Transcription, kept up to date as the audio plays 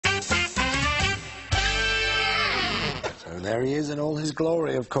And there he is in all his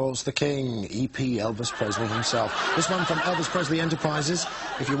glory, of course, the king, E.P. Elvis Presley himself. This one from Elvis Presley Enterprises.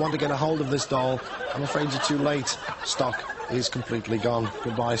 If you want to get a hold of this doll, I'm afraid you're too late. Stock is completely gone.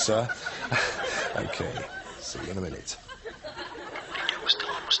 Goodbye, sir. Okay, see you in a minute. We're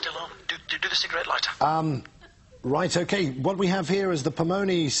still on. Do the cigarette lighter. Right, okay. What we have here is the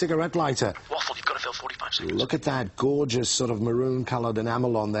Pomone cigarette lighter. Waffle, you've got to fill 45 seconds. Look at that gorgeous sort of maroon-coloured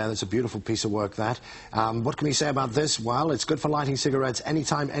enamel on there. That's a beautiful piece of work, that. What can we say about this? Well, it's good for lighting cigarettes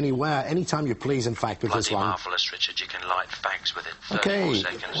anytime, anywhere, anytime you please, in fact, with this one. Marvellous, Richard. You can light fags with it. Okay,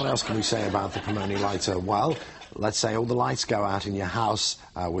 seconds. What else can we say about the Pomone lighter? Well, let's say all the lights go out in your house,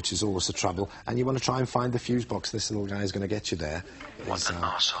 which is always the trouble, and you want to try and find the fuse box. This little guy is going to get you there. What an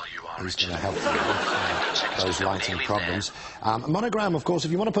arsehole you are, He's Richard. going to help you with those lighting problems. A monogram, of course,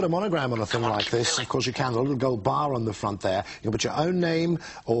 if you want to put a monogram on a thing like this, of course you can. A little gold bar on the front there. You'll put your own name,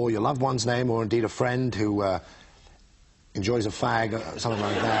 or your loved one's name, or indeed a friend who enjoys a fag, or something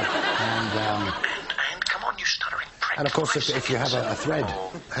like that. And come on, you stuttering prick. And of course, if you have a thread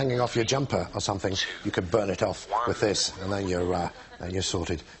hanging off your jumper or something, you could burn it off with this, and then you're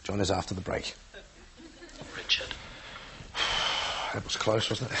sorted. Join us after the break. Richard. That was close,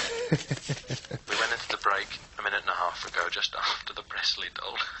 wasn't it? We went into the break a minute and a half ago, just after the Presley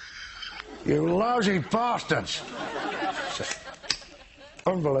doll. You lousy bastards!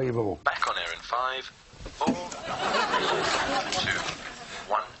 Unbelievable. Back on air in 5, 4, 3, 2,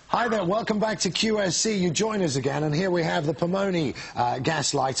 1. Hi there, welcome back to QSC. You join us again, and here we have the Pomone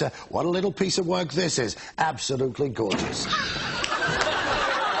gas lighter. What a little piece of work this is. Absolutely gorgeous.